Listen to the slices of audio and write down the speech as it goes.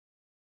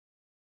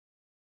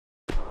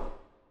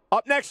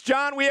Up next,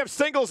 John, we have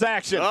singles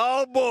action.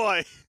 Oh,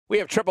 boy. We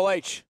have Triple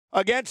H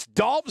against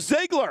Dolph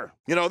Ziggler.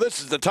 You know, this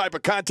is the type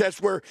of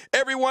contest where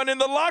everyone in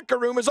the locker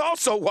room is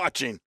also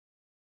watching.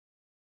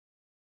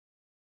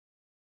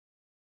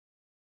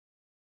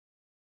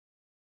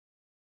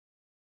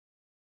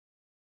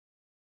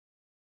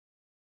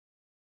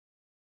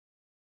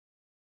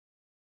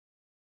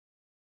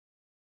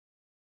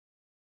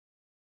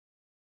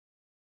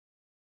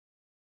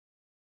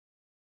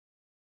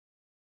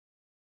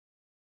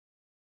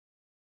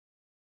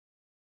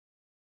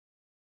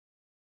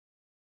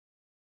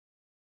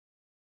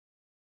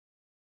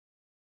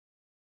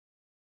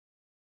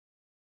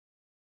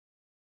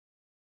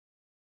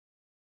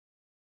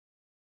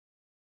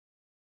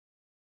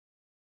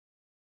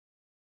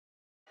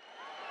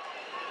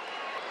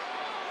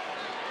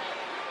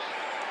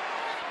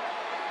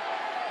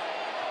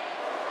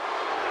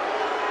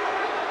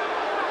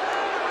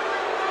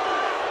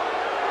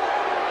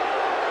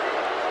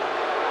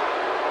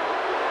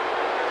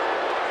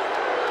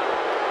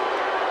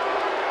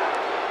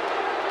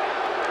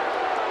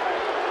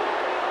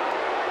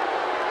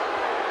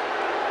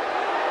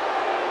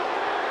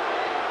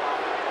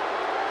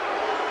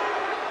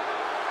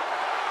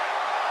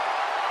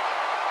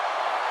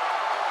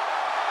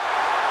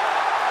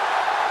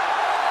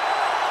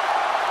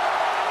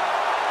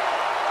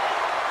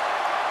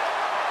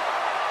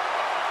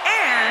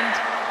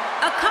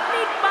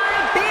 Accompanied by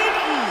Big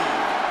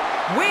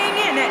E, weighing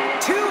in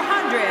at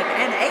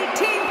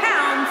 218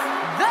 pounds,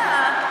 the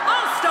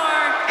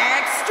All-Star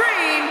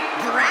Extreme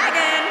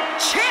Dragon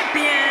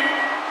Champion,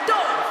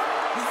 Dolph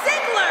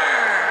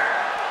Ziggler.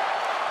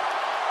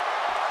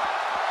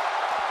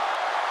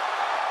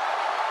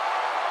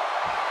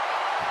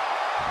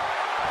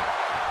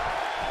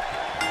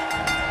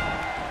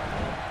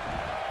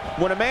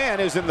 When a man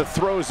is in the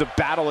throes of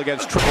battle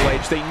against Triple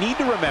H, they need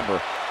to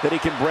remember that he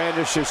can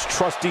brandish his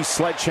trusty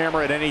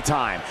sledgehammer at any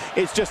time.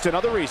 It's just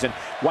another reason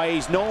why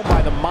he's known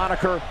by the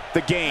moniker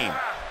The Game.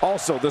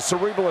 Also, the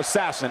Cerebral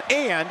Assassin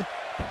and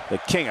the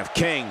King of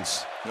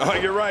Kings. Oh,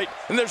 you're right.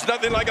 And there's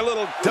nothing like a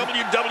little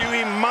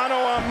WWE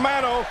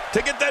mano-a-mano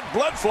to get that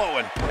blood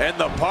flowing. And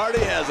the party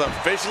has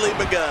officially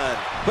begun.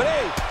 But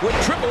hey, when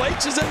Triple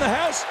H is in the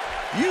house,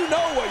 you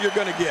know what you're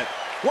going to get.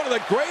 One of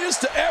the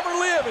greatest to ever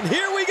live, and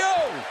here we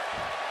go.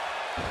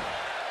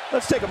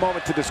 Let's take a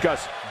moment to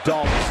discuss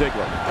Dolph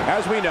Ziggler.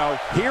 As we know,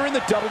 here in the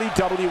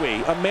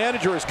WWE, a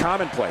manager is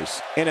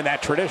commonplace. And in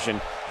that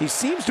tradition, he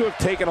seems to have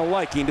taken a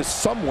liking to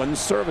someone's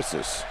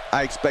services.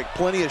 I expect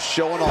plenty of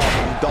showing off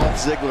from Dolph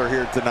Ziggler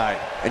here tonight.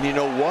 And you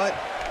know what?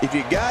 If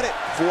you got it,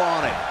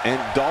 flaunt it. And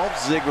Dolph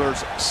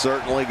Ziggler's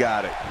certainly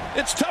got it.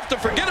 It's tough to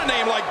forget a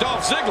name like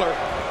Dolph Ziggler,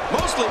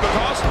 mostly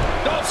because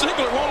Dolph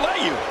Ziggler won't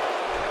let you.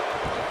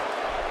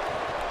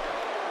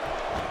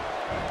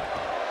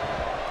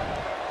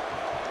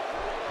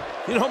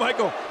 You know,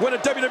 Michael, when a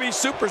WWE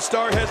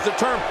superstar has the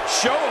term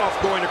show-off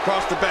going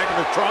across the back of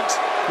their trunks,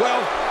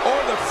 well, or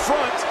the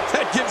front,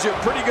 that gives you a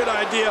pretty good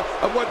idea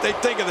of what they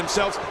think of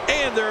themselves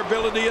and their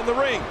ability in the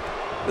ring.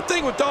 The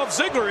thing with Dolph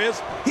Ziggler is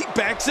he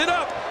backs it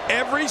up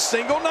every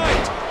single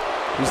night.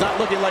 He's not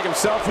looking like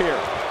himself here.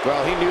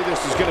 Well, he knew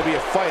this was going to be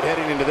a fight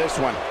heading into this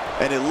one.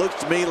 And it looks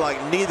to me like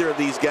neither of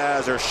these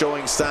guys are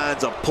showing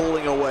signs of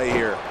pulling away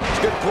here. It's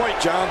a good point,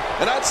 John.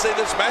 And I'd say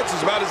this match is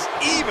about as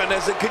even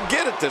as it could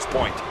get at this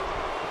point.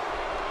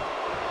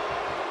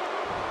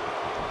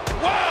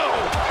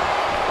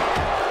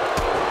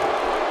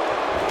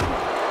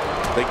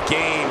 The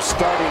game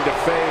starting to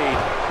fade.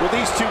 With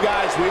these two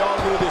guys, we all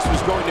knew this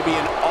was going to be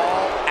an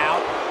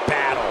all-out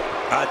battle.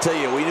 I tell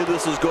you, we knew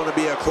this was going to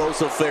be a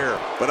close affair,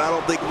 but I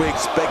don't think we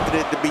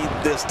expected it to be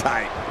this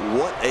tight.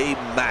 What a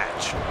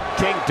match.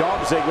 King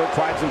Dolph Ziggler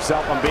prides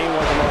himself on being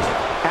one of the most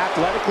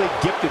athletically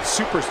gifted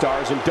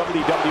superstars in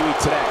WWE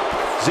today.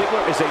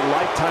 Ziggler is a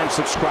lifetime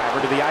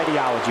subscriber to the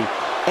ideology,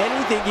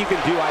 anything you can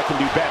do, I can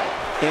do better,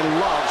 and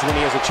loves when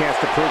he has a chance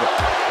to prove it.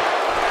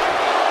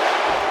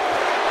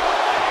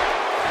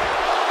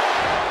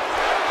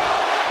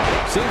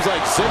 Seems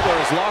like Ziggler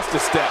has lost a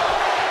step.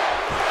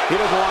 He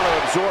doesn't want to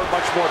absorb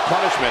much more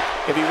punishment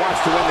if he wants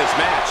to win this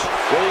match.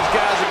 Well, these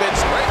guys have been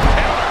straight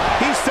counter.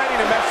 He's sending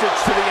a message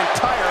to the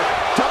entire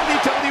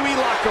WWE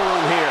locker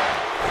room here.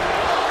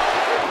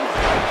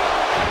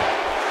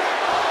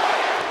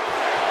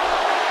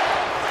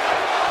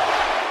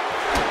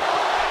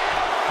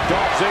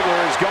 Dolph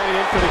Ziggler is going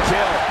in for the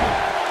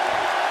kill.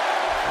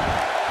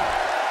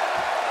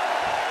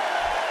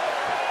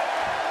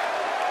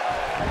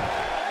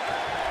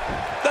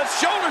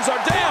 Shoulders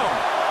are down.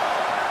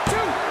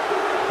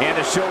 And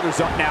the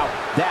shoulders up now.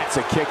 That's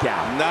a kick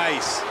out.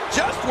 Nice.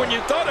 Just when you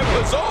thought it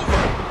was over.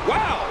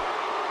 Wow.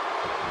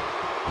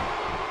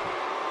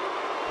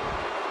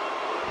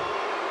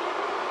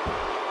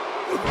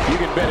 You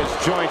can bet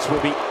his joints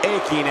will be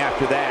aching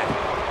after that.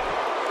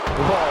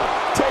 Whoa,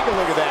 take a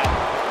look at that.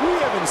 We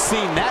haven't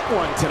seen that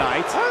one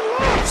tonight. I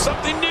love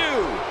something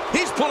new.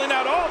 He's pulling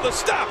out all the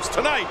stops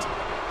tonight.